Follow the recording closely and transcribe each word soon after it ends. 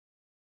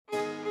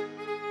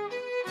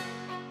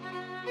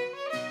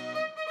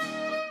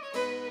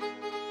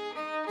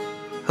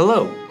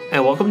Hello,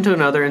 and welcome to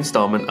another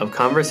installment of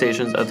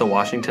Conversations at the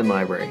Washington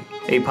Library,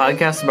 a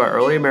podcast about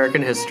early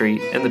American history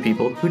and the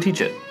people who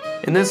teach it.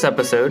 In this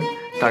episode,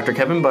 Dr.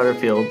 Kevin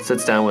Butterfield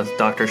sits down with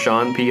Dr.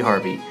 Sean P.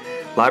 Harvey,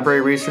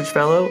 Library Research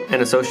Fellow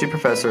and Associate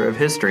Professor of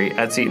History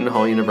at Seton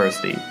Hall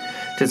University,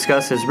 to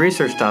discuss his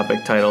research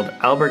topic titled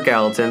Albert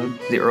Gallatin,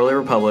 the Early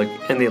Republic,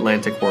 and the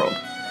Atlantic World.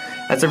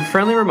 As a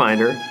friendly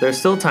reminder, there's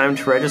still time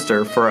to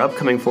register for our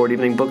upcoming Ford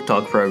Evening Book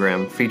Talk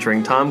program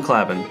featuring Tom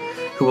Clavin,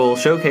 who will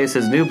showcase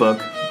his new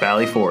book,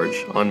 Valley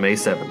Forge, on May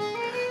 7th.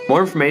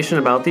 More information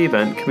about the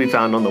event can be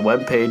found on the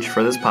webpage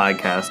for this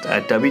podcast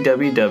at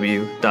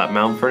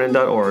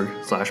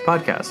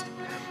www.mountvernon.org/podcast.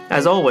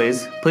 As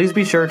always, please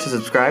be sure to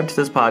subscribe to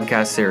this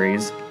podcast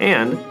series,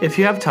 and if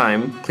you have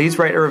time, please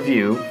write a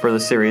review for the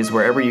series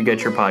wherever you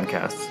get your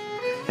podcasts.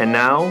 And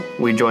now,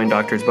 we join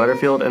Drs.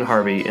 Butterfield and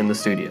Harvey in the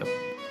studio.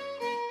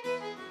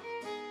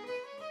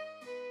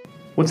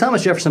 When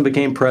Thomas Jefferson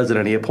became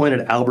president, he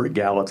appointed Albert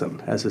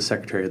Gallatin as his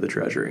Secretary of the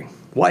Treasury.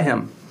 Why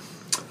him?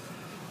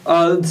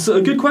 It's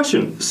a good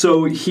question.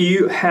 So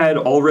he had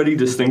already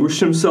distinguished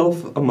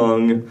himself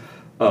among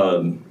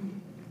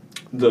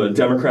the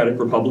Democratic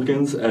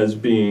Republicans as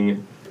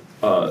being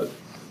an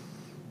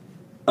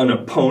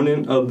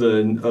opponent of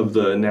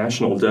the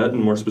national debt,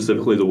 and more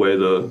specifically the way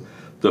the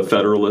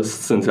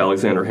Federalists since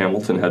Alexander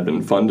Hamilton had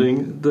been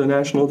funding the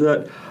national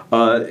debt,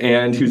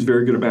 and he was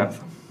very good at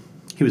math.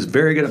 He was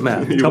very good at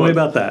math. Tell me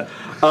about that.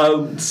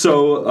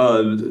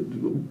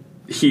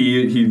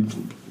 He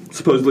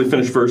supposedly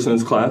finished first in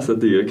his class at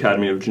the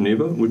Academy of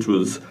Geneva, which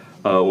was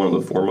one of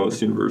the foremost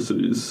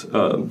universities,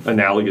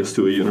 analogous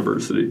to a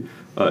university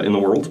in the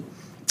world.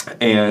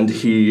 And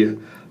he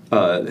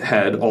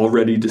had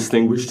already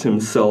distinguished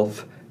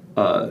himself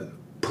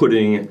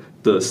putting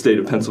the state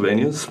of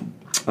Pennsylvania's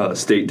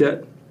state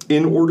debt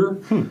in order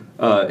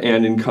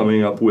and in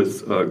coming up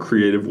with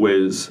creative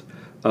ways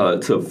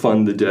to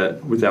fund the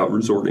debt without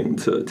resorting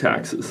to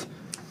taxes.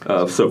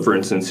 So, for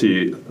instance,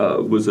 he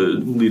was a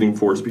leading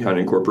force behind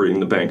incorporating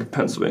the Bank of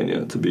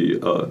Pennsylvania to be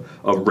a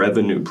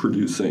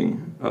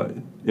revenue-producing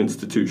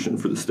institution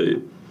for the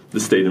state. The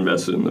state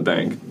invested in the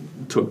bank,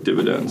 took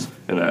dividends,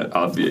 and that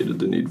obviated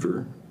the need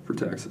for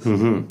taxes.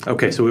 Mm-hmm.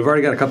 Okay, so we've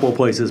already got a couple of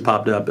places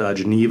popped up,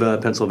 Geneva,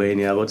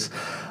 Pennsylvania. Let's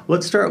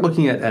start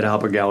looking at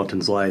Albert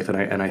Gallatin's life,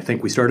 and I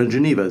think we started in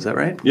Geneva. Is that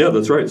right? Yeah,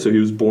 that's right. So he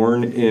was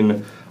born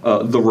in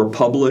the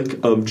Republic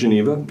of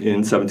Geneva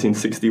in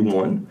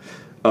 1761.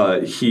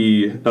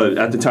 He,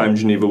 at the time,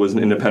 Geneva was an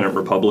independent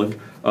republic,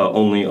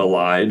 only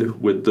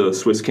allied with the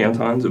Swiss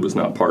cantons. It was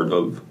not part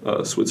of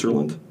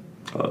Switzerland.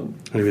 And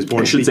he was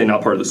born. I should say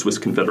not part of the Swiss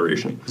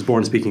Confederation. He was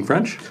born speaking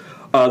French?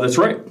 That's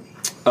right.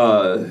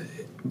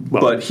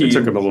 But it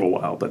took him a little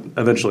while, but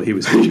eventually he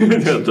was speaking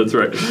French. That's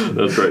right.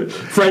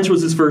 French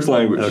was his first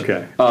language.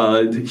 Okay.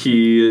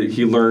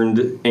 He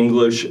learned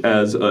English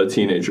as a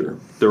teenager.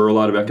 There were a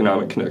lot of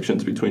economic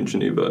connections between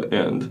Geneva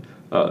and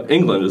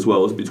England, as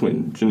well as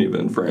between Geneva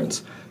and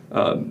France.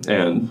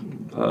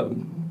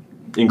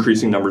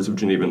 Increasing numbers of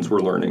Genevans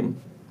were learning.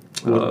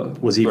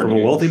 Was he from a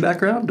wealthy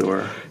background,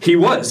 or? He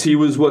was. He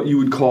was what you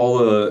would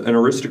call an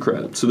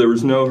aristocrat. So there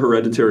was no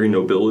hereditary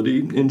nobility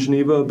in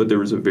Geneva, but there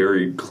was a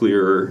very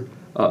clear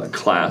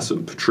class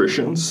of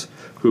patricians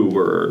who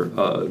were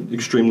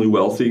extremely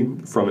wealthy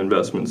from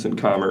investments in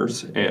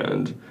commerce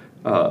and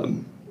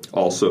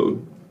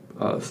also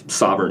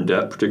sovereign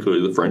debt,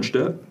 particularly the French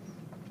debt.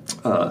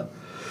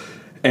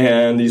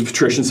 And these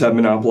patricians had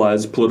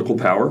monopolized political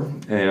power,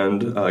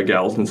 and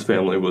Gallatin's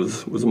family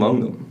was among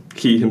them.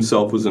 He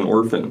himself was an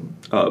orphan,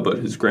 but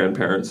his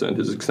grandparents and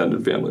his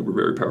extended family were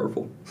very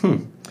powerful.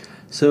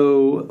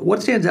 So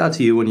what stands out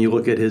to you when you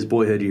look at his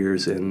boyhood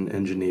years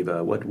in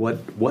Geneva?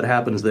 What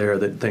happens there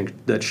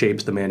that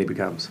shapes the man he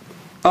becomes?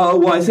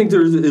 Well, I think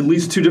there's at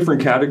least two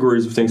different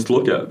categories of things to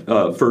look at.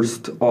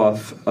 First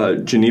off,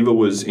 Geneva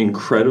was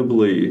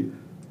incredibly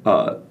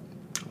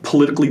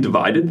politically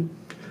divided,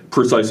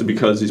 precisely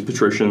because these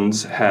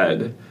patricians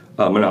had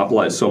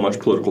monopolized so much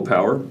political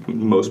power.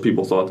 Most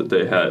people thought that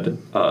they had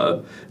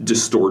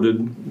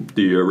distorted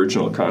the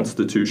original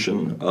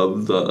constitution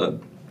of the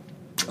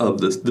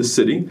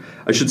city.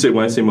 I should say,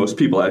 when I say most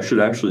people, I should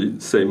actually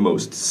say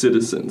most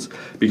citizens,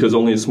 because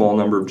only a small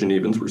number of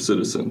Genevans were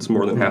citizens.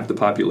 More than half the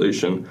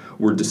population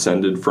were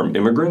descended from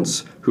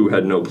immigrants who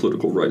had no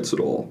political rights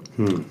at all.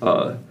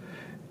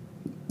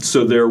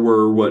 So there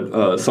were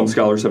what some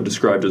scholars have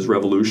described as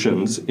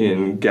revolutions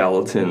in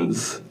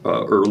Gallatin's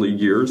early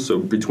years, so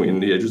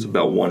between the ages of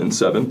about 1 and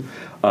 7.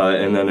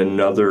 And then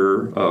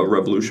another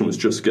revolution was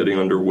just getting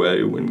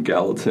underway when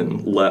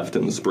Gallatin left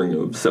in the spring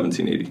of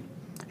 1780.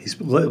 He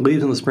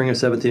leaves in the spring of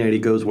 1780,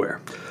 goes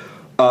where?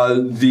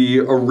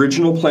 The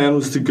original plan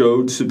was to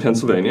go to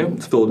Pennsylvania,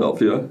 to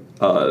Philadelphia.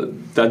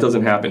 That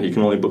doesn't happen. He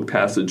can only book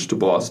passage to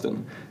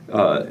Boston.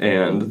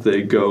 And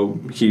they go,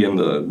 he and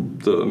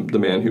the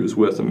man he was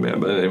with, a man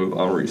by the name of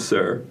Henri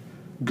Serre,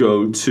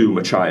 go to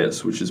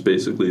Machias, which is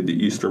basically the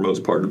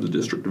easternmost part of the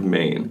District of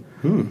Maine,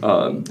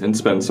 and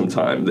spend some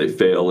time. They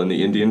fail in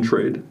the Indian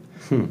trade.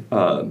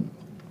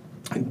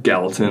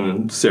 Gallatin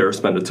and Sarah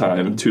spend a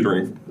time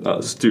tutoring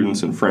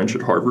students in French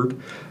at Harvard.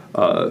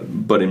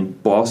 But in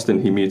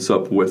Boston, he meets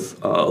up with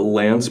a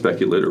land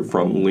speculator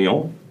from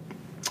Lyon,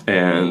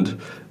 and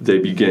they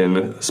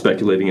begin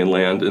speculating in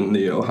land in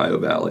the Ohio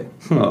Valley,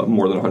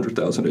 more than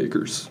 100,000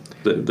 acres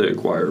that they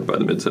acquire by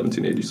the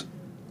mid-1780s.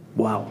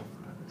 Wow.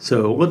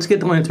 So let's get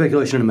to land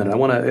speculation in a minute. I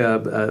want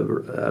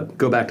to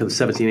go back to the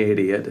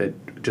 1780.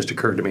 It just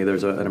occurred to me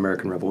there's an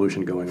American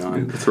Revolution going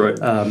on. That's right.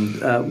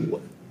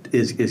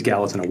 Is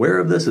Gallatin aware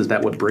of this? Is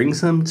that what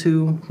brings him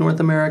to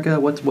North America?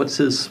 What's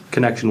his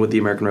connection with the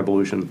American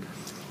Revolution?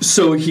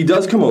 So he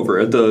does come over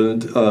at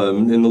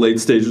in the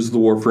late stages of the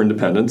War for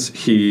Independence.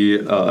 He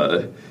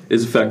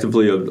is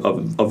effectively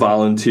a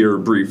volunteer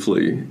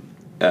briefly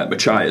at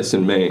Machias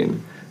in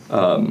Maine,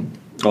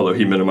 although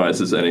he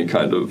minimizes any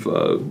kind of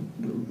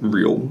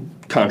real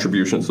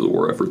contributions to the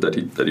war effort that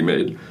he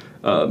made.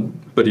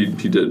 But he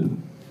did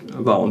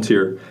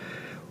volunteer.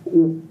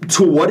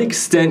 To what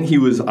extent he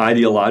was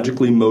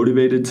ideologically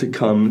motivated to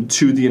come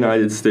to the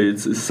United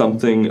States is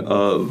something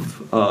of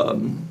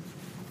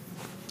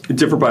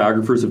different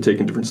biographers have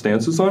taken different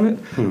stances on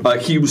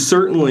it. He was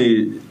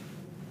certainly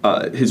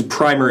his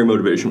primary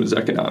motivation was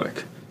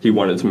economic. He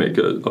wanted to make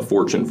a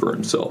fortune for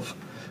himself,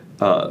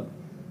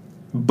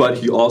 but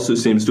he also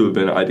seems to have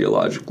been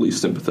ideologically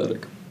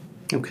sympathetic.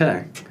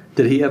 Okay.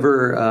 Did he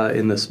ever,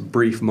 in this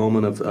brief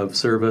moment of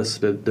service,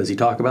 does he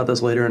talk about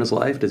this later in his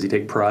life? Does he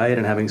take pride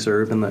in having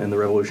served in the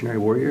Revolutionary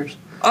War years?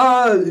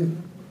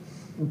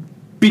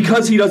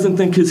 Because he doesn't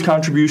think his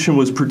contribution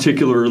was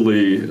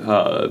particularly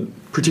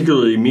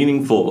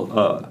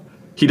meaningful.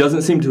 He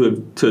doesn't seem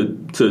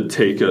to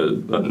take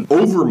an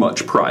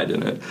overmuch pride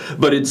in it.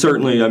 But it's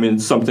certainly,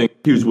 it's something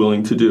he was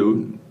willing to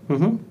do.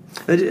 Mm-hmm.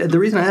 The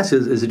reason I ask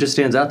is it just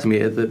stands out to me.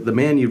 The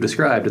man you've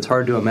described, it's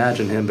hard to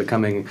imagine him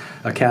becoming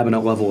a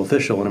cabinet-level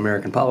official in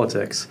American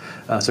politics.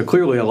 So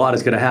clearly a lot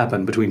is going to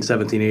happen between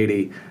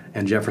 1780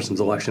 and Jefferson's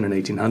election in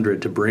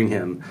 1800 to bring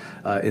him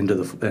into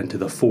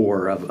the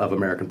fore of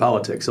American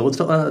politics. So let's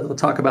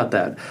talk about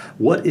that.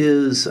 What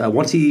is,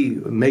 once he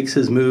makes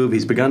his move,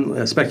 he's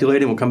begun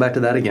speculating, we'll come back to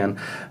that again.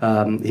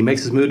 He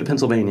makes his move to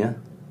Pennsylvania.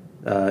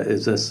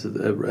 Is this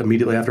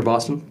immediately after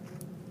Boston?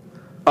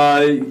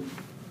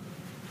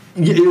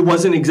 It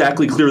wasn't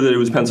exactly clear that it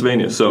was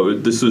Pennsylvania, so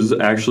this was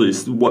actually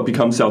what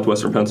becomes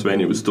southwestern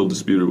Pennsylvania was still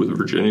disputed with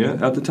Virginia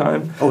at the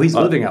time. Oh, he's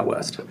living out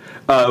west.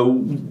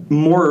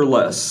 More or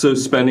less. So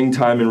spending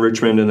time in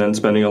Richmond and then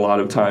spending a lot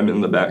of time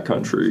in the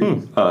backcountry,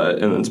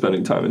 and then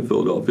spending time in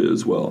Philadelphia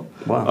as well.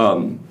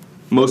 Wow.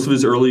 Most of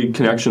his early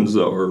connections,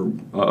 though, are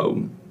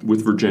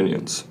with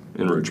Virginians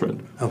in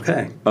Richmond.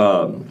 Okay.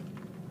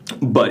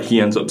 But he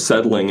ends up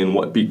settling in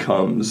what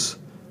becomes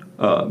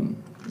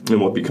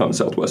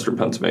southwestern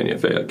Pennsylvania,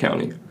 Fayette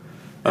County.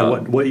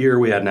 And what year are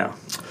we at now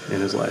in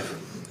his life?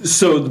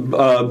 So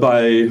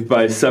by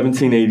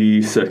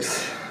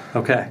 1786.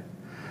 Okay.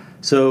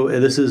 So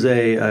this is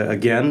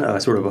again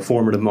sort of a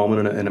formative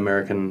moment in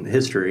American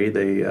history.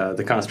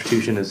 The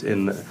Constitution is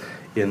it's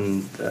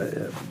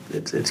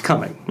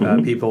coming.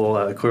 Mm-hmm.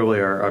 People clearly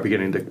are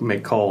beginning to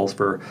make calls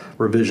for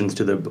revisions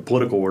to the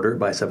political order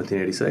by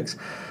 1786.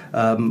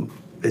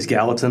 Is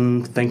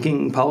Gallatin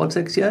thinking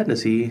politics yet?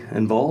 Is he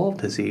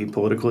involved? Is he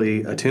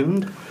politically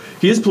attuned?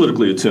 He is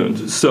politically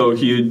attuned. So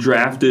he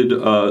drafted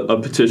a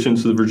petition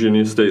to the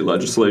Virginia state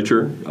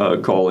legislature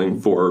calling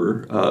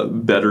for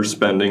better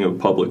spending of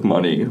public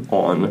money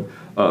on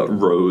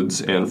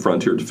roads and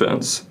frontier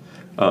defense.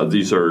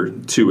 These are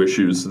two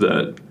issues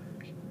that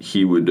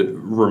he would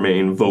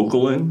remain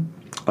vocal in,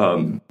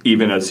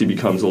 even as he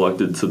becomes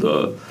elected to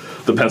the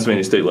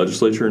Pennsylvania state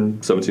legislature in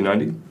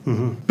 1790.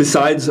 Mm-hmm.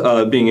 Besides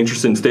being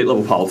interested in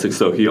state-level politics,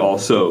 though, he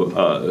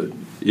also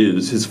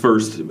is his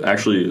first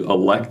actually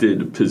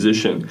elected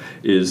position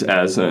is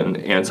as an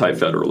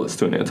anti-federalist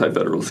to an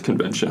anti-federalist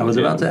convention. I was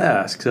about to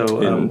ask.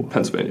 So in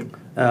Pennsylvania.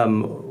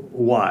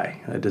 Why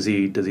does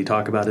he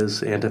talk about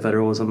his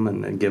anti-federalism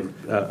and give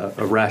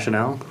a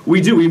rationale?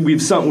 We do. We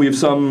have some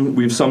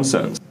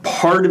sense.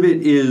 Part of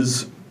it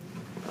is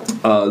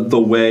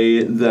the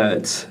way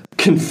that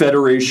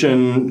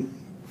Confederation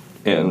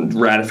and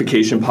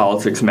ratification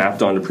politics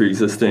mapped onto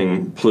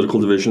pre-existing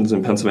political divisions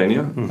in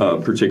Pennsylvania,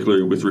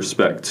 particularly with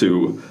respect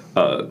to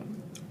a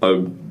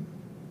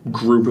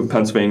group of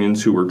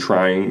Pennsylvanians who were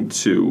trying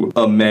to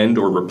amend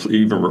or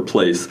even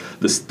replace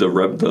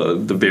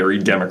the very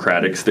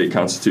democratic state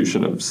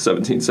constitution of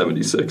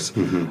 1776.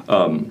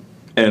 Mm-hmm.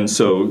 And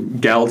so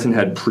Gallatin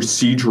had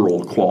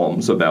procedural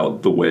qualms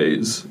about the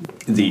ways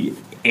the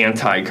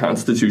anti-state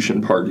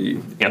constitution party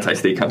in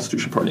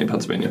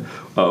Pennsylvania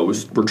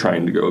were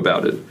trying to go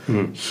about it.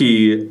 Mm-hmm.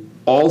 He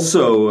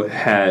also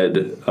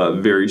had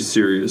very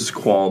serious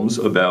qualms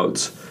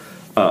about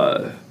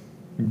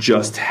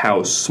just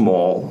how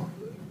small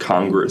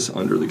Congress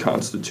under the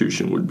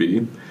Constitution would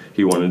be.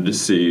 He wanted to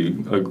see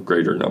a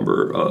greater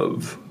number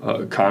of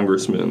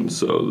congressmen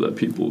so that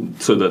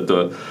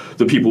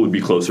the people would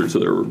be closer to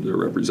their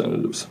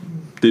representatives.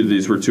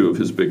 These were two of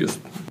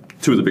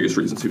the biggest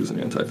reasons he was an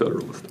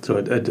anti-federalist. So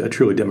a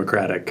truly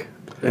democratic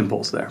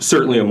impulse there.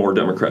 Certainly a more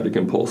democratic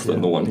impulse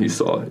than the one he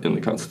saw in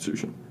the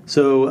Constitution.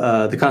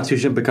 So the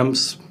Constitution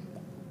becomes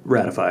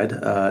ratified,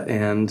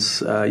 and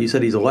you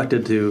said he's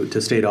elected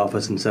to state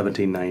office in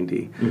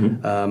 1790.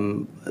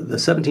 The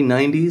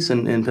 1790s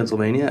in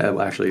Pennsylvania,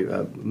 actually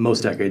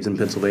most decades in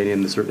Pennsylvania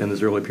in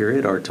this early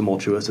period, are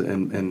tumultuous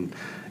in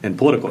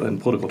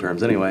political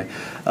terms. Anyway,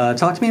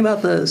 talk to me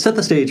about set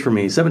the stage for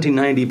me.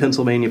 1790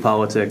 Pennsylvania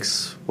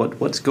politics.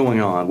 What's going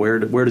on?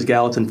 Where does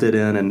Gallatin fit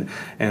in,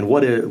 and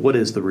what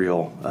is the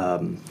real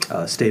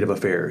state of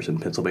affairs in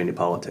Pennsylvania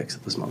politics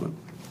at this moment?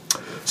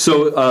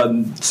 So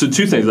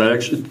two things.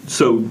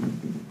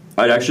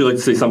 I'd actually like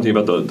to say something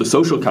about the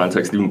social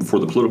context even before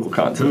the political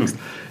context,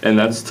 and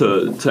that's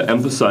to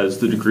emphasize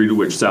the degree to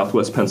which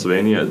Southwest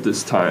Pennsylvania at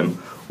this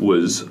time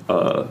was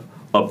a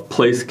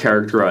place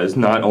characterized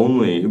not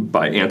only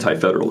by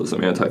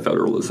anti-federalism.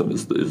 Anti-federalism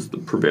is the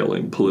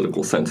prevailing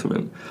political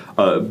sentiment,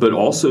 but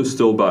also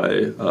still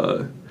by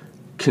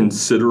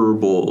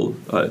considerable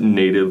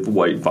native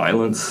white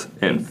violence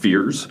and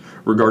fears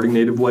regarding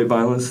native white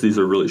violence. These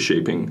are really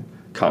shaping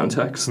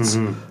contexts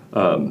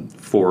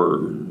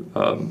for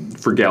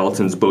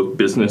Gallatin's both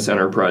business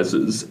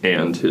enterprises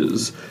and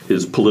his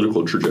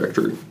political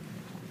trajectory.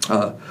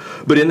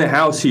 But in the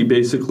House, he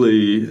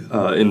basically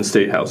in the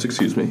State House,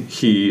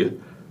 he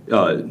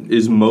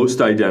is most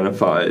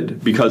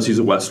identified because he's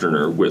a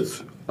Westerner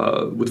with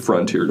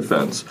frontier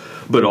defense,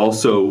 but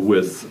also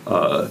with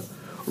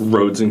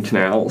roads and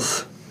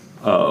canals.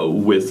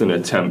 With an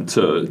attempt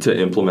to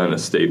implement a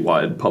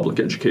statewide public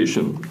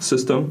education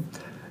system,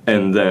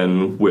 and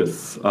then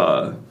with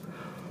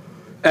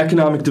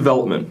economic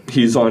development.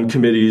 He's on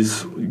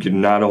committees,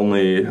 not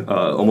only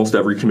almost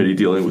every committee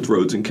dealing with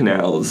roads and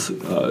canals,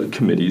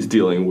 committees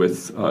dealing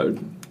with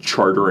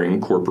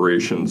chartering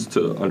corporations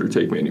to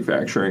undertake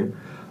manufacturing,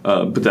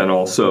 but then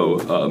also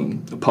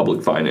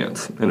public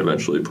finance, and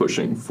eventually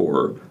pushing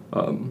for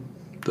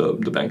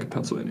the Bank of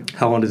Pennsylvania.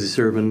 How long does he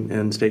serve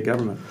in state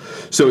government?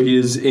 So he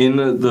is in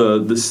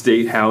the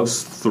State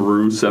House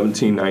through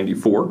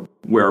 1794,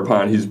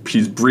 whereupon he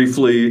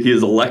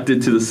is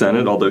elected to the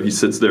Senate, although he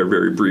sits there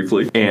very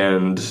briefly,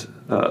 and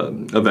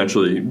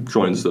eventually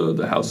joins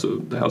the House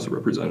of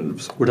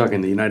Representatives. We're talking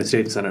the United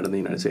States Senate and the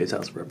United States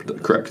House of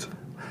Representatives. Correct.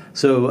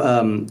 So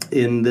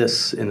in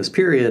this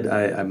period,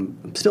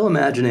 I'm still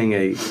imagining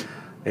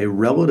a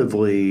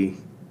relatively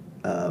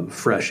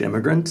fresh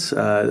immigrant.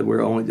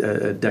 We're only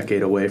a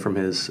decade away from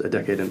a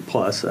decade and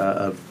plus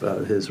of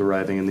his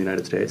arriving in the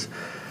United States.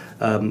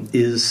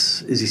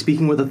 Is he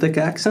speaking with a thick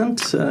accent?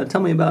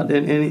 Tell me about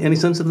any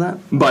sense of that.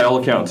 By all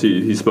accounts,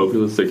 he spoke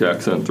with a thick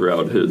accent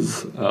throughout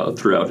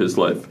his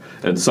life,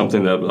 and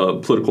something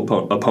that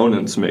political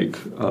opponents make.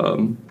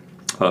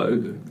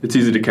 It's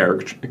easy to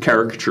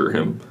caricature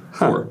him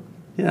for.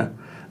 Yeah.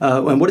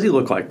 And what does he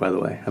look like, by the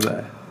way?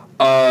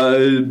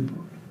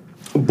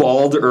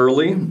 Bald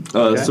early,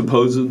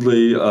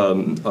 supposedly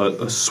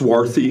a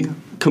swarthy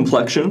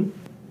complexion,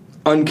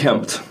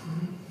 unkempt.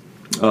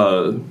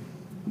 So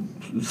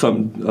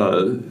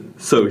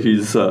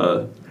he's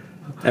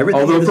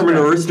although from an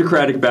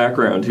aristocratic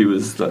background, he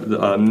was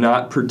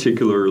not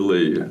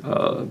particularly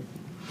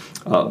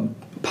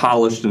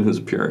polished in his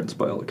appearance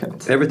by all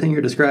accounts. Everything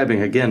you're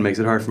describing again makes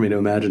it hard for me to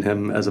imagine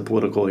him as a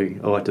politically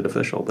elected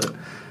official. But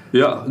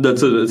yeah,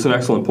 it's an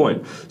excellent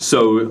point.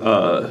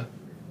 So.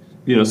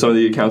 Some of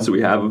the accounts that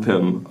we have of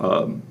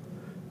him,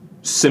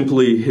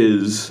 simply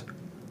his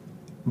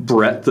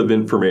breadth of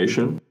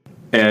information,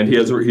 and he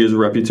has a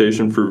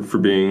reputation for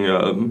being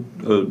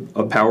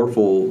a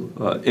powerful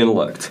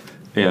intellect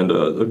and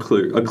a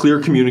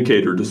clear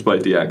communicator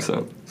despite the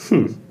accent.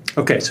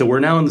 Okay, so we're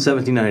now in the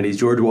 1790s.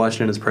 George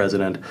Washington is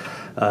president,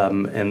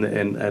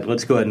 and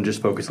let's go ahead and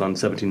just focus on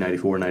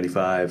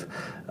 1794-95.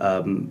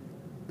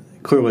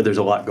 Clearly, there's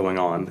a lot going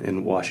on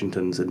in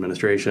Washington's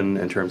administration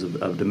in terms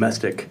of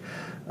domestic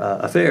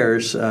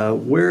affairs.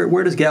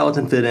 Where does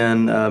Gallatin fit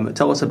in?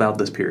 Tell us about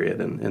this period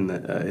and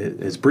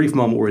his brief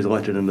moment where he's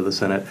elected into the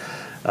Senate.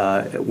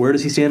 Where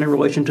does he stand in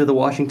relation to the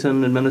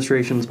Washington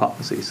administration's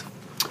policies?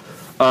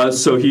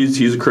 So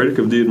he's a critic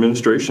of the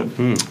administration.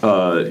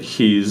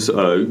 He's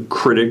a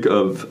critic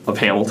of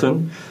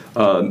Hamilton,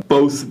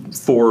 both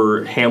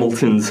for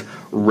Hamilton's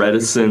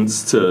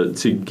reticence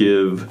to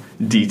give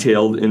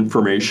detailed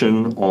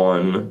information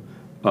on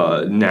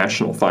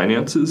national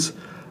finances,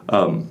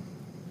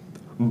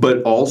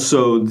 but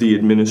also the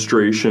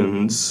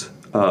administration's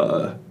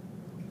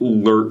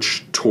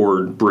lurch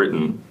toward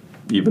Britain,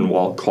 even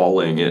while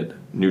calling it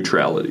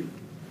neutrality.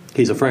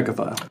 He's a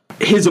Francophile.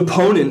 His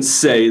opponents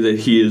say that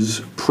he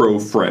is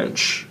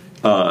pro-French.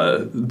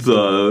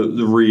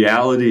 The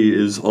reality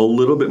is a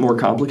little bit more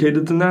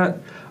complicated than that,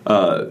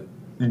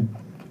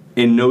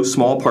 in no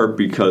small part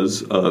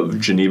because of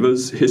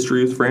Geneva's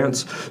history with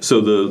France.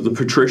 So the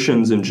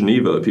patricians in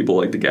Geneva, people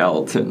like the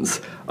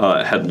Gallatins,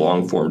 had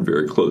long formed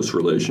very close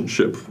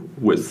relationship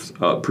with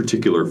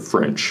particular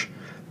French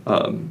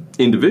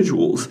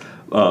individuals,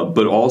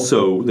 but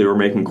also they were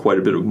making quite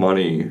a bit of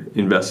money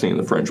investing in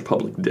the French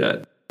public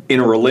debt. In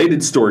a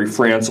related story,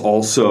 France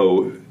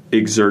also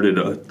exerted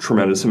a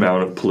tremendous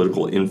amount of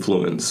political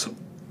influence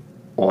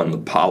on the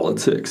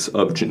politics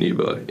of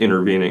Geneva,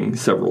 intervening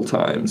several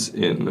times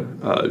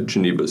in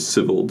Geneva's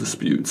civil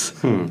disputes.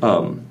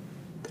 And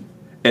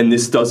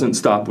this doesn't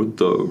stop with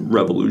the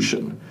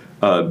revolution.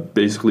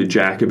 Basically,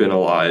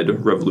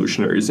 Jacobin-allied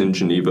revolutionaries in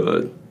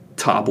Geneva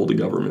toppled the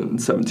government in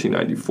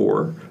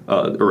 1794,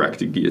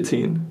 erected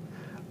guillotine.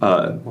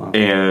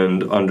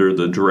 And under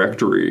the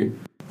Directory,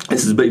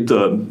 this is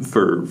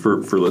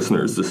for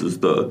listeners. This is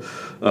the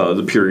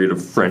period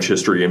of French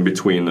history in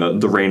between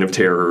the Reign of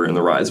Terror and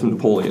the rise of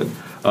Napoleon.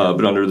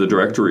 But under the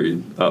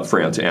Directory,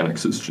 France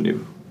annexes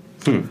Geneva.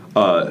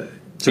 So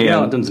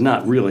Gallatin's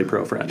not really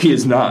pro-French. He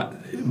is not,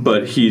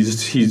 but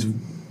he's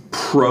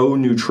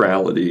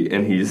pro-neutrality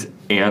and he's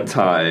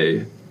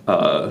anti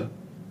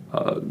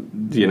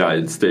the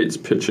United States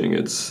pitching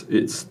its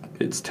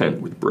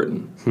tent with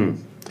Britain.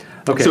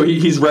 Okay. So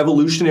he's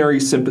revolutionary,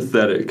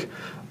 sympathetic,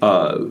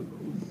 a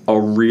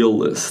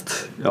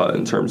realist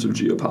in terms of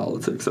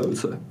geopolitics, I would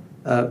say.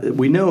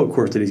 We know, of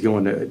course, that he's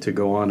going to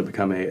go on to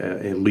become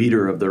a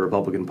leader of the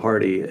Republican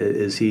Party.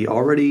 Is he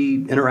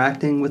already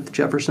interacting with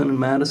Jefferson and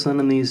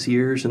Madison in these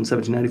years in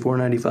 1794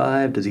 and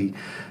 95? Does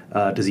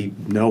he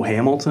know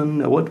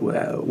Hamilton?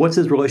 What's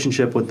his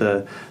relationship with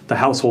the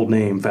household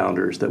name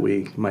founders that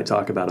we might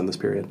talk about in this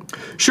period?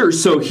 Sure.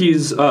 So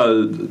he's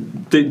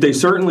they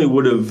certainly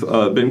would have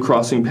been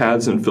crossing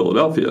paths in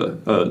Philadelphia,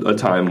 a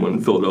time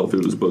when Philadelphia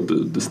was both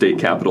the state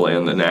capital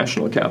and the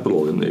national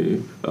capital in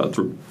the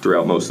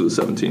throughout most of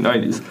the 1790s.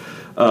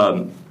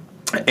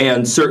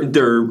 And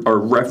there are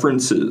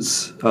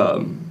references.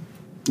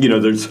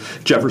 There's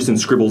Jefferson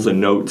scribbles a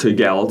note to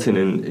Gallatin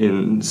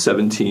in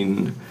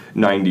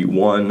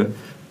 1791.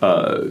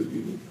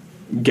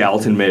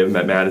 Gallatin may have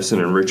met Madison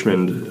in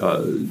Richmond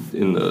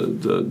in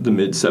the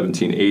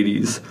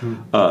mid-1780s.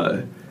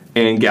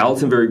 And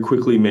Gallatin very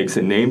quickly makes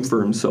a name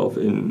for himself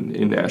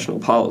in national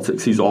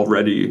politics. He's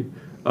already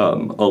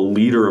a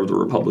leader of the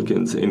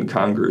Republicans in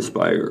Congress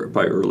by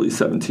early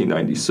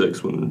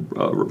 1796, when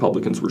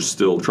Republicans were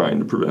still trying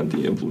to prevent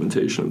the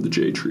implementation of the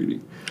Jay Treaty.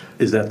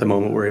 Is that the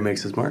moment where he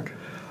makes his mark?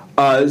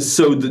 There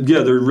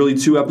are really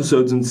two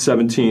episodes in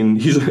 17.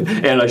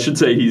 And I should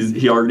say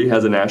he already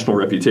has a national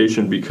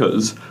reputation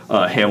because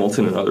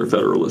Hamilton and other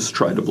Federalists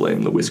tried to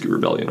blame the Whiskey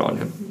Rebellion on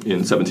him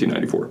in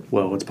 1794.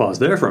 Well, let's pause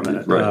there for a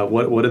minute. Right.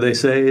 What do they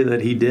say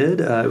that he did?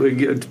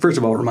 First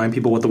of all, remind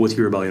people what the Whiskey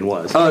Rebellion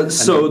was.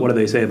 What do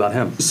they say about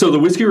him? So the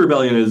Whiskey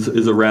Rebellion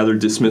is a rather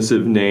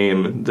dismissive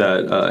name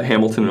that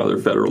Hamilton and other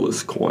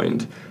Federalists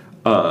coined.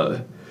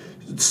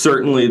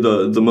 Certainly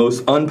the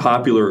most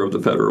unpopular of the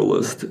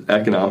Federalist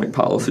economic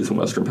policies in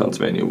Western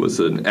Pennsylvania was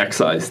an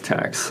excise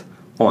tax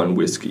on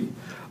whiskey.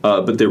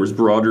 But there was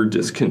broader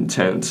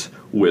discontent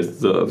with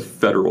the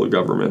federal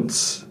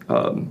government's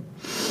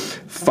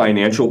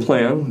financial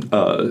plan,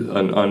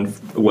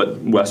 what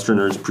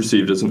Westerners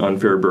perceived as an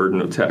unfair burden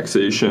of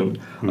taxation,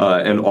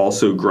 and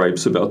also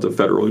gripes about the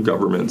federal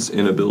government's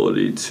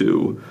inability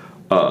to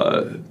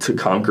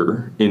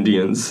conquer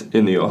Indians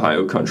in the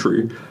Ohio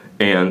country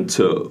and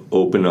to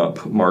open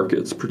up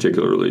markets,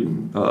 particularly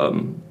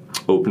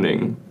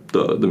opening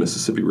the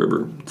Mississippi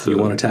River. You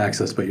want to tax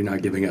us, but you're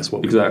not giving us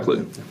what we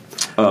exactly.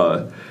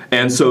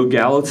 And so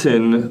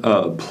Gallatin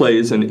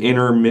plays an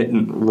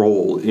intermittent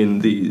role in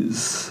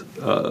these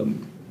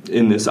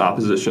in this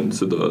opposition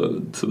to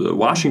the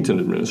Washington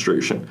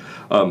administration.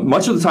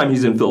 Much of the time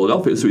he's in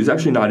Philadelphia, so he's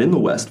actually not in the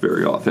West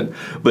very often.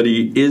 But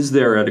he is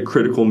there at a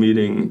critical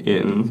meeting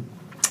in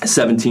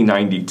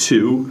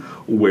 1792,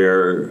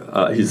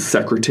 where he's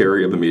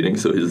secretary of a meeting,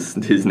 so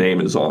his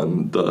name is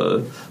on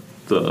the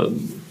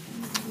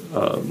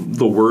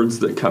words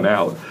that come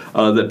out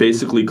that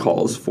basically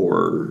calls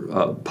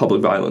for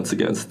public violence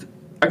against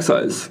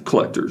excise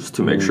collectors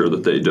to make sure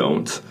that they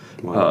don't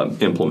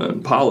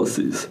implement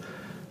policies.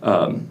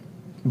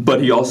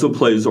 But he also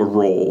plays a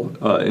role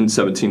in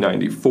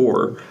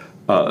 1794,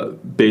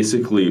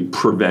 basically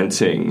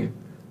preventing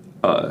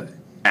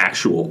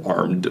actual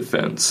armed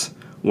defense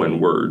when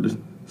word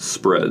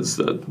spreads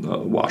that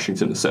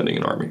Washington is sending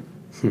an army.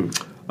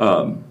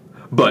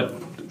 But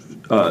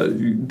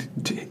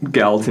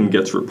Gallatin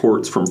gets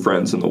reports from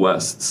friends in the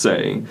West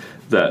saying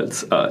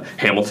that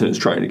Hamilton is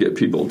trying to get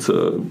people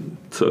to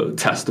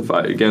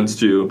testify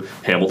against you.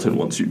 Hamilton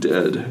wants you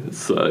dead.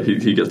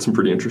 He gets some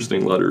pretty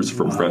interesting letters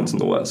from friends in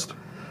the West.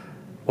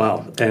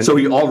 Wow. And so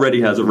he already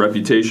has a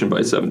reputation by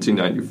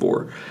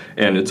 1794,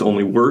 and it's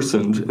only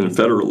worsened in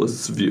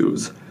Federalists'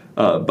 views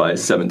by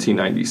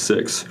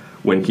 1796,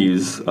 when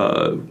he's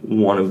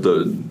one of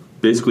the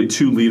basically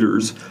two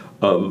leaders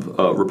of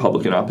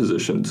Republican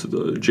opposition to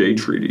the Jay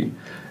Treaty.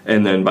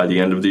 And then by the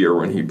end of the year,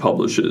 when he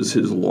publishes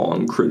his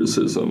long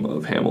criticism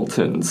of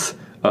Hamilton's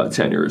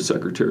tenure as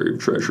Secretary of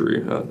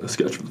Treasury, a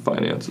sketch of the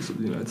finances of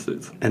the United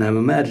States. And I'm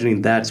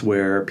imagining that's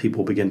where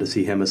people begin to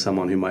see him as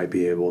someone who might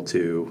be able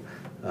to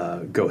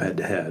go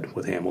head-to-head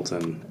with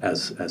Hamilton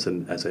as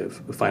a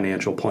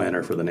financial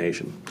planner for the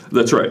nation.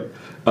 That's right.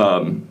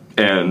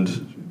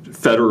 And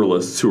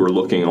Federalists who are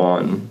looking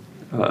on,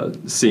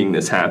 seeing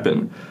this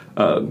happen,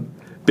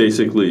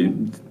 basically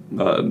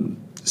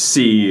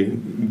see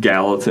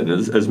Gallatin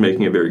as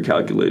making a very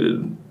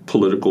calculated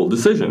political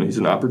decision. He's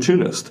an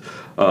opportunist,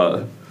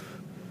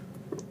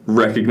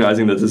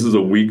 recognizing that this is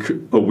a weak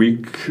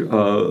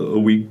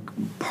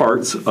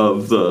part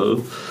of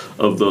the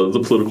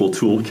political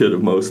toolkit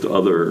of most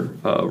other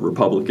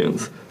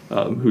Republicans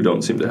who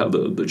don't seem to have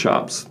the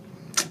chops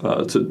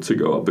to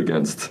go up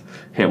against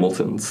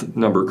Hamilton's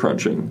number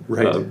crunching.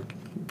 Right.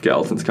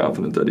 Gallatin's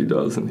confident that he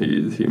does, and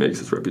he makes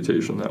his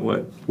reputation that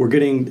way. We're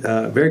getting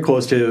very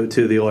close to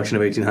the election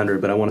of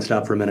 1800, but I want to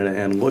stop for a minute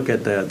and look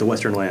at the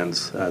Western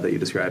lands that you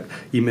described.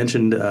 You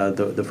mentioned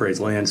the phrase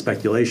land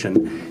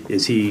speculation.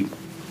 Is he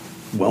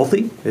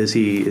wealthy? Is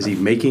he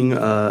making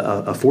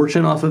a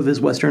fortune off of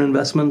his Western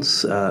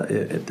investments?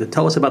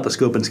 Tell us about the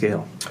scope and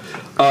scale.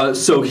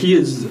 So he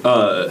is.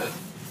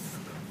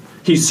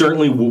 He's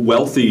certainly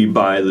wealthy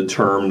by the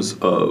terms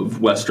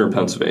of Western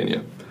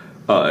Pennsylvania.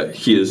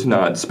 He is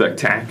not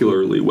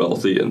spectacularly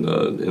wealthy in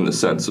the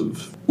sense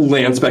of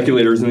land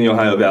speculators in the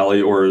Ohio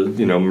Valley or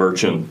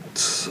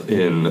merchants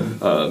in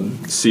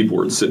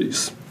seaboard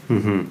cities.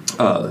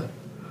 Mm-hmm.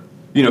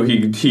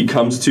 He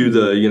comes to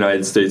the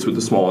United States with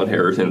a small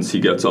inheritance. He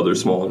gets other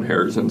small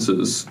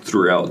inheritances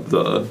throughout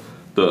the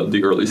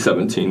early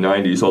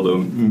 1790s,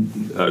 although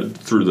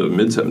through the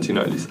mid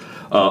 1790s.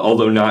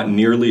 Although not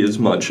nearly as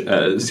much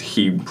as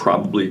he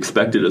probably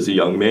expected as a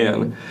young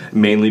man,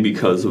 mainly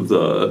because of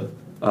the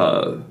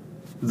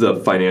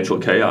financial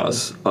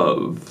chaos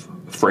of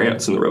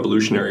France in the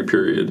Revolutionary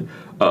period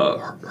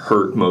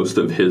hurt most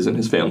of his and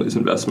his family's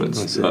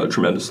investments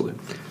tremendously.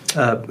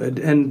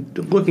 And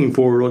looking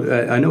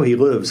forward, I know he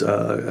lives.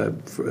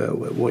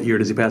 What year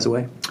does he pass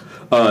away?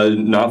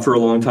 Not for a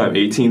long time,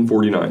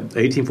 1849.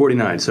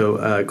 1849.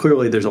 So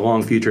clearly there's a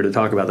long future to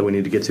talk about that we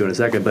need to get to in a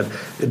second. But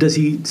does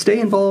he stay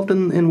involved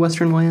in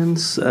Western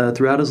lands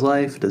throughout his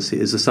life?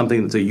 Is this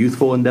something that's a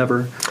youthful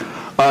endeavor?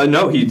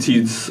 No, he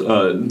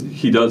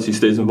does. He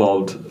stays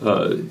involved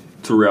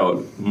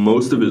throughout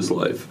most of his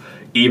life,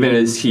 even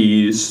as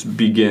he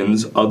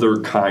begins other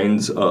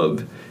kinds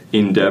of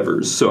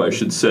endeavors. So I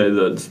should say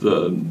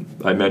that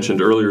I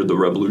mentioned earlier the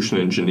revolution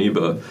in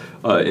Geneva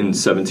in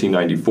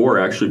 1794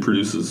 actually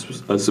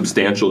produces a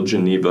substantial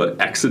Geneva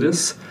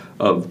exodus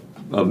of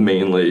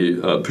mainly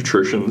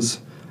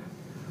patricians.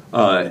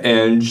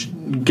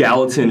 And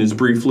Gallatin is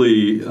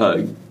briefly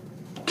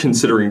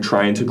considering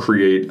trying to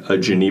create a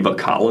Geneva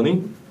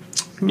colony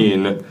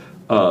in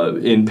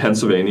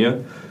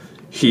Pennsylvania.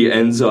 He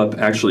ends up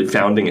actually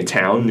founding a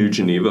town, New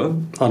Geneva.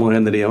 On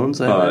land that he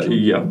owns, I imagine?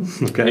 Yeah.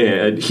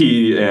 Okay. And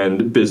he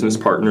and business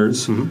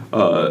partners,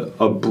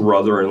 a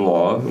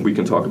brother-in-law, we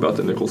can talk about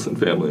the Nicholson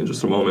family in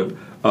just a moment,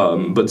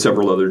 but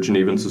several other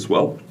Genevans as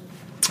well.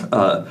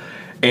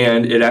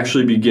 And it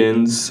actually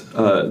begins,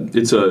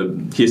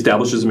 he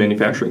establishes a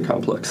manufacturing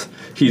complex.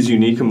 He's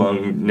unique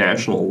among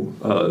national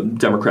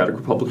Democratic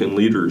Republican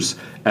leaders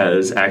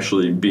as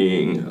actually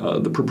being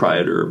the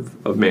proprietor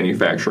of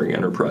manufacturing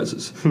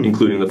enterprises,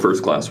 including the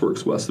first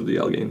glassworks west of the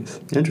Alleghenies.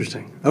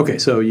 Interesting. Okay,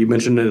 so you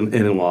mentioned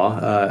in-law.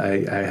 I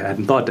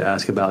hadn't thought to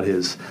ask about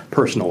his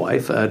personal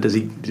life. Does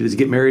he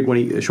get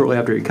married shortly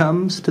after he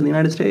comes to the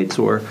United States,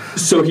 or?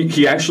 So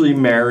he actually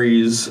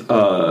marries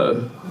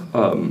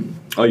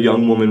a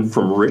young woman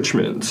from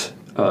Richmond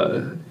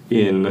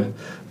in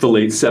the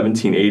late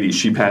 1780s.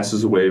 She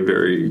passes away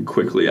very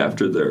quickly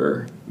after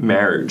their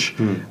marriage.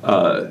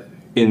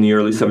 In the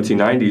early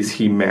 1790s,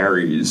 he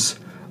marries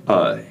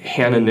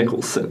Hannah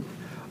Nicholson,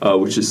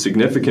 which is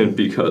significant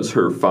because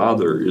her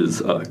father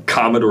is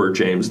Commodore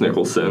James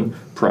Nicholson,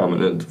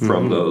 prominent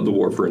from the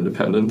War for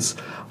Independence,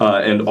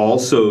 and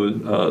also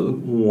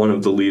one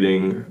of the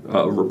leading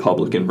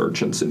Republican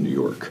merchants in New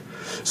York.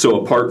 So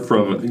apart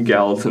from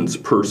Gallatin's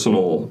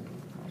personal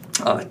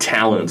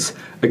talents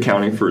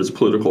accounting for his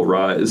political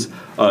rise,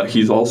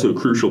 he's also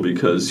crucial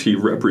because he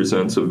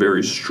represents a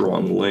very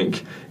strong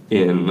link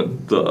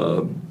in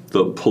the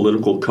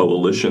political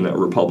coalition that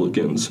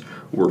Republicans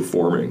were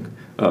forming,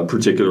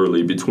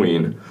 particularly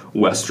between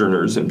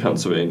Westerners in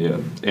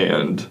Pennsylvania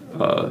and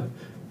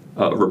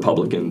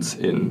Republicans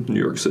in New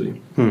York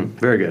City.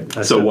 Very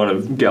good. So one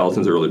of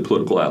Gallatin's early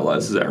political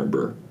allies is Aaron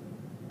Burr.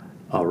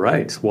 All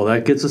right. Well,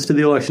 that gets us to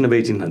the election of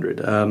 1800.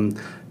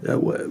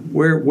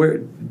 Where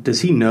does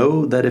he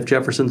know that if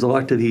Jefferson's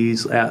elected,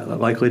 he's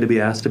likely to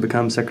be asked to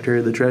become Secretary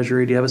of the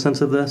Treasury? Do you have a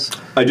sense of this?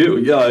 I do.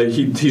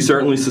 He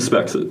certainly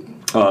suspects it.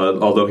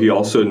 Although he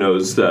also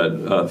knows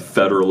that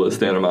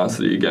Federalist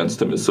animosity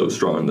against him is so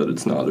strong that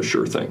it's not a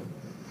sure thing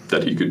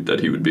that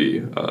he would be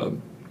that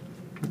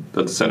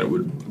the Senate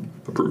would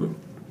approve him.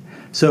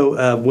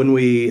 So when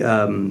we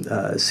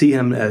see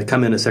him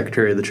come in as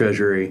Secretary of the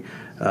Treasury,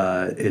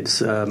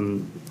 it's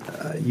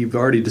you've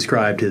already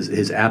described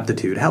his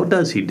aptitude. How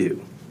does he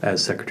do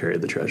as Secretary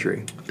of the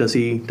Treasury? Does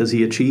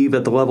he achieve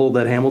at the level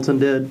that Hamilton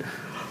did?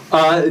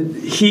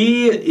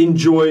 He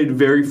enjoyed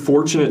very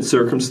fortunate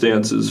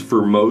circumstances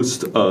for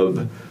most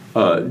of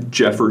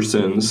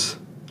Jefferson's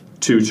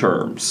 2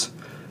 terms.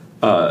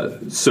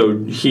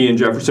 So he and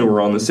Jefferson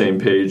were on the same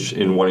page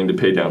in wanting to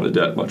pay down the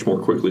debt much more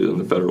quickly than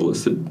the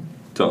Federalists had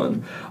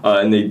done.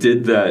 And they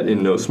did that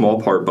in no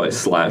small part by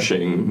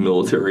slashing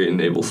military and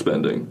naval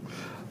spending.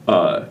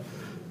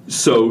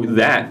 So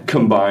that,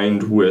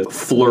 combined with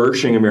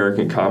flourishing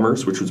American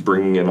commerce, which was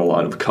bringing in a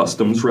lot of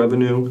customs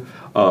revenue,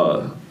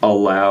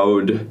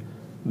 allowed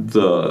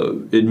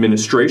the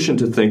administration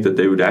to think that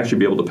they would actually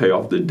be able to pay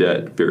off the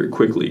debt very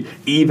quickly,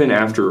 even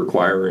after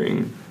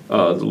acquiring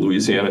the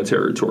Louisiana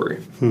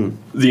Territory.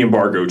 The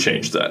embargo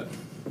changed that.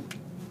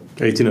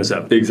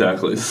 1807.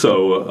 Exactly.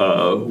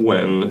 So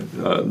when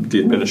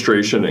the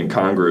administration and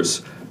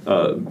Congress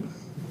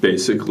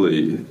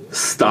basically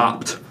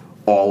stopped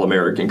all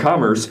American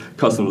commerce,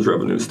 customs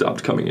revenue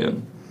stopped coming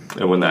in.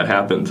 And when that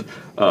happened,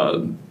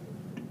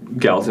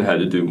 Gallatin had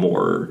to do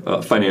more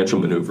financial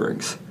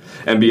maneuverings.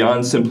 And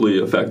beyond simply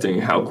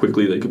affecting how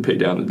quickly they could pay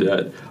down the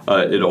debt,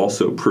 it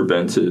also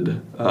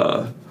prevented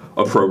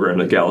a program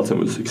that Gallatin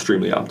was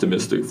extremely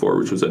optimistic for,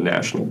 which was a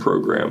national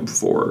program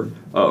for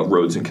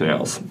roads and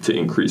canals to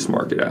increase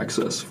market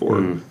access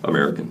for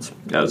Americans,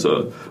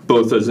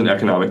 both as an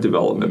economic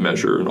development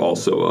measure and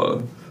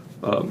also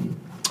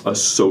a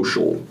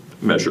social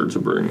measure to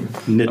bring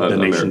knit the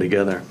nation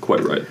together.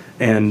 Quite right.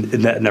 And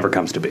that never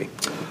comes to be.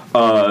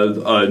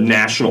 A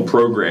national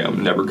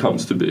program never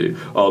comes to be,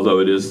 although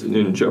it is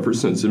in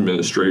Jefferson's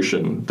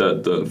administration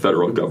that the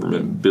federal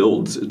government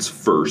builds its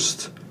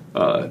first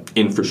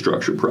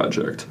infrastructure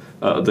project,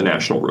 the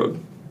National Road.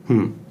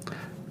 Connecting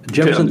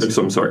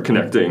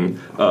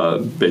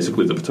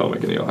basically the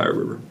Potomac and the Ohio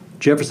River.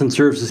 Jefferson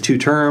serves his 2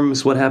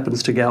 terms. What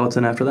happens to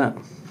Gallatin after that?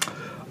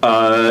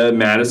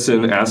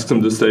 Madison asked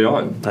him to stay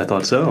on. I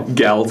thought so.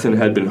 Gallatin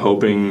had been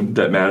hoping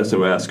that Madison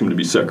would ask him to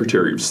be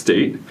Secretary of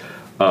State.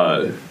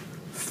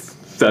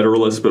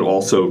 Federalist but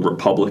also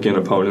Republican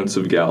opponents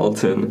of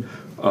Gallatin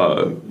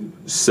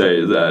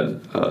say that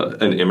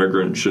an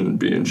immigrant shouldn't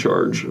be in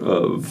charge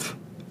of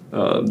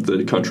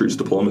the country's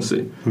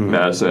diplomacy.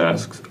 Madison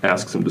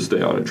asks him to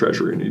stay on in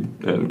Treasury,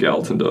 and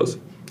Gallatin does.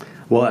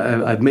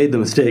 Well, I've made the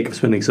mistake of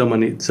spending so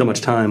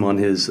much time on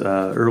his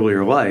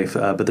earlier life,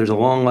 but there's a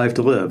long life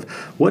to live.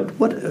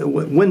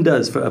 When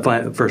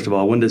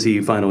does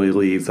he finally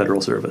leave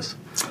federal service?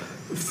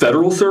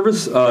 Federal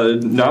service?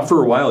 Not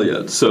for a while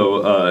yet.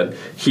 So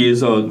he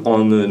is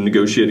on the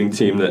negotiating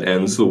team that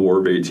ends the War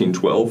of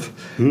 1812.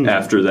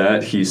 After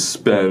that, he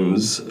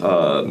spends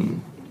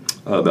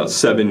about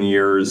 7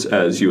 years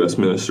as U.S.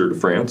 Minister to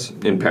France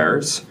in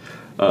Paris.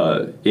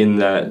 In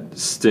that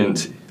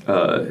stint,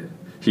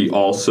 he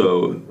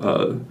also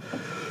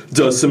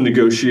does some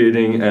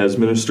negotiating as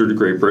Minister to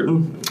Great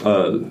Britain.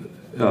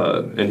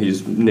 And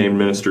he's named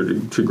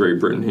Minister to Great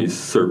Britain. He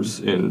serves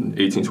in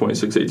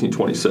 1826,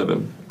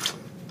 1827.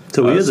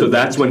 So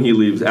that's when he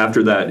leaves.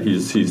 After that,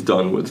 he's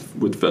done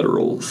with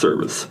federal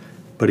service.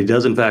 But he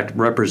does, in fact,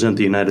 represent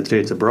the United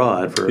States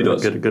abroad for a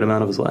good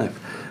amount of his life.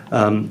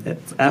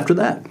 After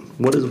that,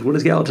 what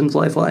is Gallatin's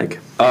life like?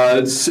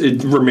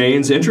 It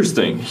remains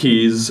interesting.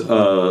 He's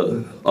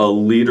a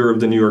leader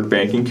of the New York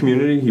banking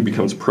community. He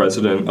becomes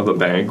president of a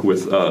bank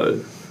with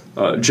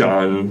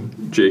John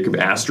Jacob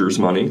Astor's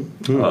money,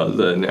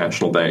 the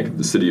National Bank of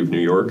the City of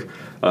New York.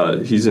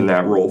 He's in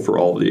that role for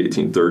all of the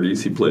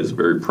 1830s. He plays a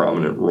very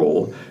prominent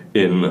role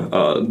in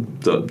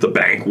the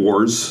bank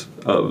wars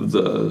of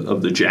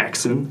the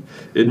Jackson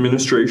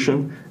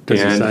administration.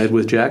 Does he side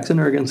with Jackson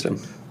or against him?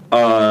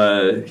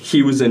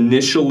 He was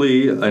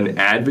initially an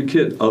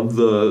advocate of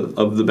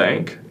the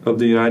Bank of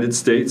the United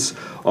States,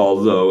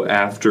 although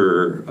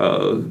after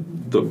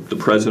the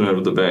president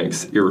of the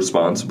bank's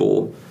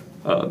irresponsible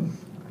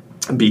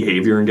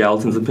behavior, in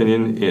Gallatin's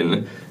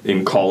opinion,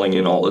 in calling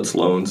in all its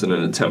loans in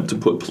an attempt to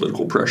put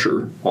political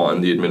pressure on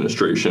the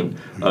administration,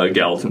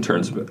 Gallatin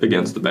turns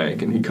against the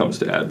bank and he comes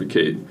to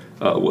advocate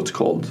what's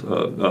called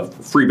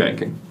free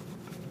banking.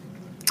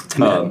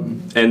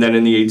 And then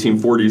in the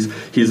 1840s,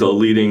 he's a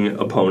leading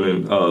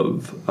opponent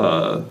of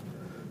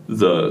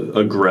the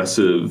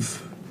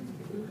aggressive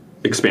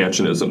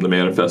expansionism, the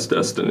manifest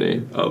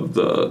destiny of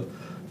the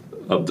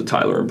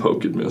Tyler and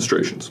Polk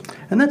administrations.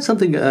 And that's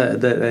something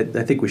that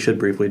I think we should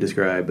briefly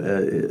describe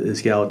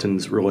is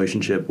Gallatin's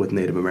relationship with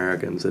Native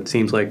Americans. It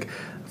seems like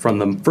from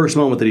the first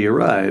moment that he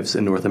arrives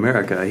in North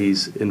America,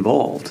 he's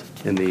involved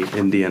in the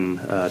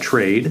Indian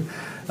trade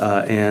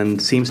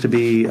and seems to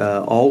be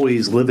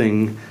always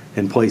living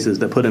in places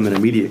that put him in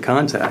immediate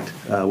contact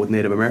with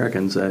Native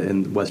Americans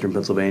in western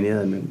Pennsylvania,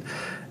 and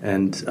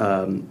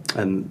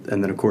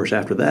then of course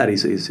after that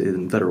he's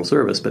in federal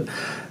service. But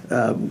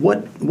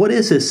what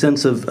is his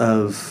sense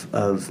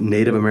of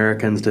Native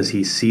Americans? Does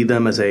he see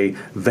them as a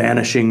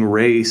vanishing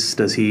race?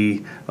 Does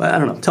he? I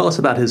don't know. Tell us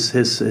about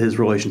his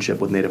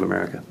relationship with Native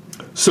America.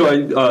 So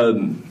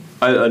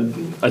I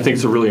think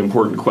it's a really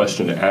important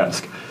question to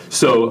ask.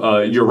 So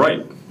you're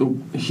right.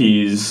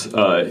 He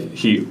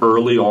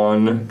early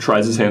on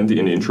tries his hand at the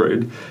Indian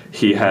trade.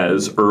 He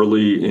has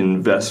early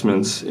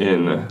investments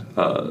in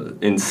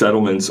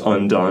settlements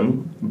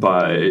undone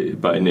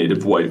by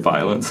native white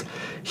violence.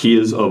 He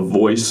is a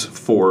voice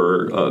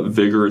for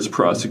vigorous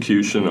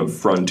prosecution of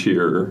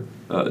frontier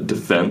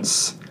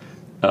defense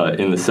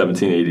in the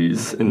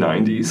 1780s and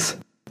 90s.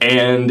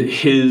 And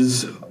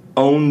his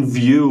own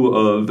view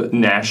of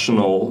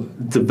national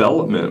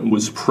development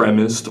was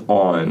premised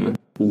on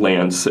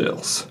land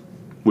sales,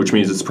 which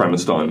means it's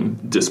premised on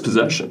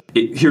dispossession.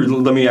 Here,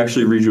 let me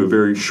actually read you a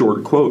very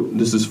short quote.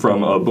 This is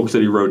from a book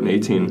that he wrote in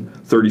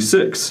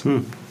 1836.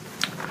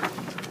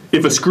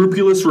 If a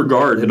scrupulous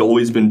regard had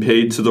always been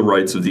paid to the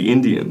rights of the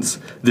Indians,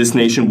 this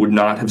nation would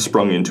not have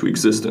sprung into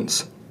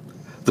existence.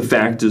 The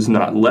fact is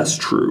not less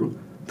true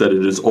that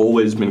it has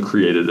always been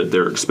created at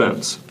their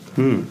expense.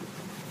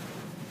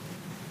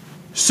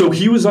 So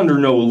he was under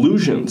no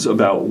illusions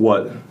about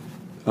what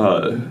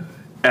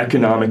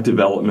economic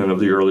development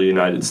of the early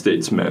United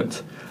States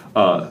meant.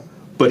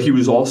 But he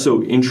was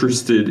also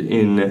interested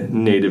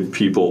in Native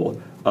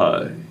people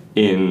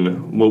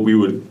in what we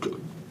would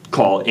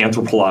call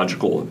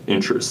anthropological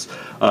interests.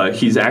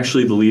 He's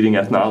actually the leading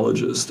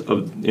ethnologist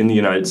in the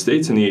United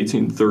States in the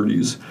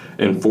 1830s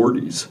and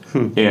 40s.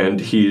 And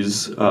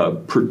he's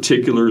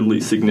particularly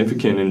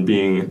significant in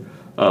being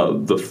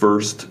the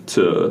first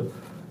to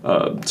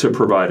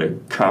provide a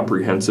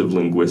comprehensive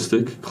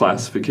linguistic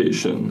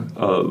classification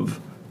of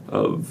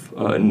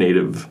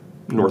Native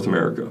North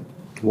America.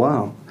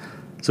 Wow.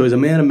 So he's a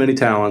man of many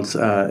talents,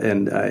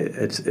 and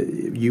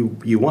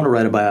you want to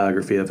write a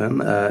biography of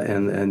him,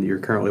 and you're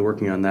currently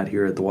working on that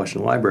here at the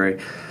Washington Library.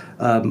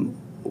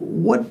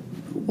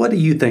 What do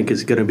you think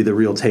is going to be the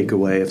real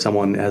takeaway if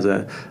someone has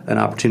an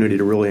opportunity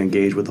to really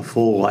engage with the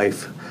full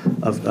life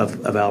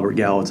of Albert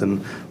Gallatin?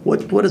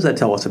 What does that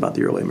tell us about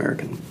the early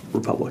American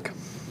Republic?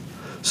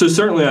 So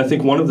certainly I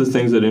think one of the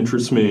things that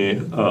interests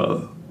me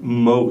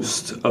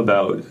most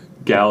about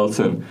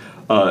Gallatin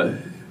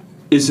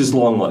is his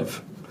long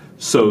life.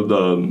 So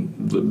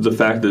the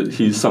fact that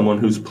he's someone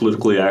who's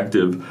politically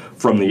active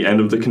from the end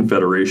of the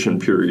Confederation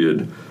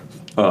period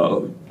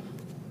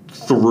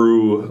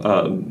through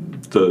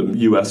the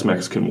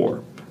U.S.-Mexican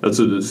War. That's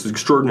an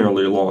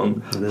extraordinarily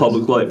long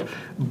public life.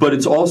 But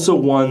it's also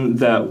one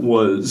that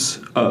was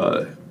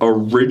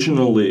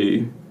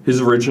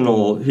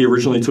he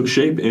originally took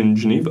shape in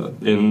Geneva,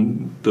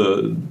 in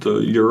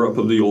the Europe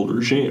of the old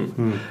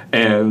regime.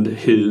 And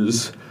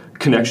his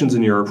connections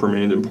in Europe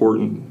remained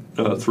important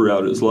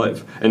throughout his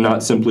life, and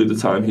not simply the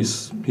time he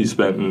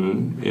spent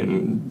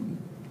in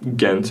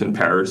Ghent and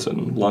Paris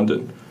and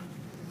London.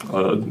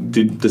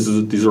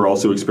 These are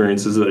also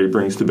experiences that he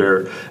brings to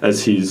bear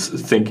as he's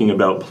thinking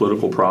about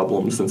political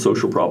problems and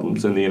social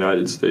problems in the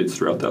United States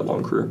throughout that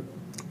long career.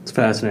 It's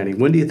fascinating.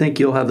 When do you think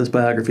you'll have this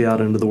biography out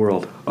into the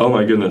world? Oh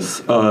my goodness,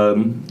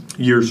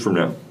 years from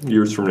now.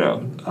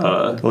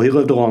 Well, he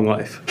lived a long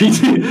life.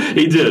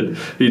 He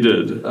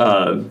did.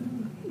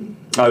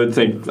 I would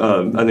think.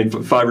 I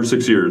think 5 or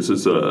 6 years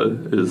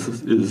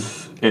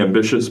is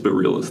ambitious but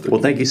realistic.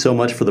 Well, thank you so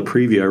much for the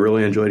preview. I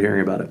really enjoyed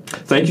hearing about it.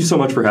 Thank you so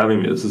much for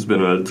having me. This has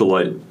been a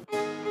delight.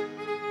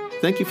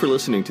 Thank you for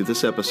listening to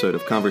this episode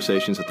of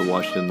Conversations at the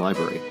Washington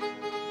Library.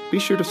 Be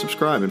sure to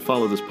subscribe and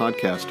follow this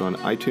podcast on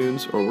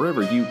iTunes or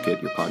wherever you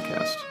get your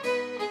podcasts.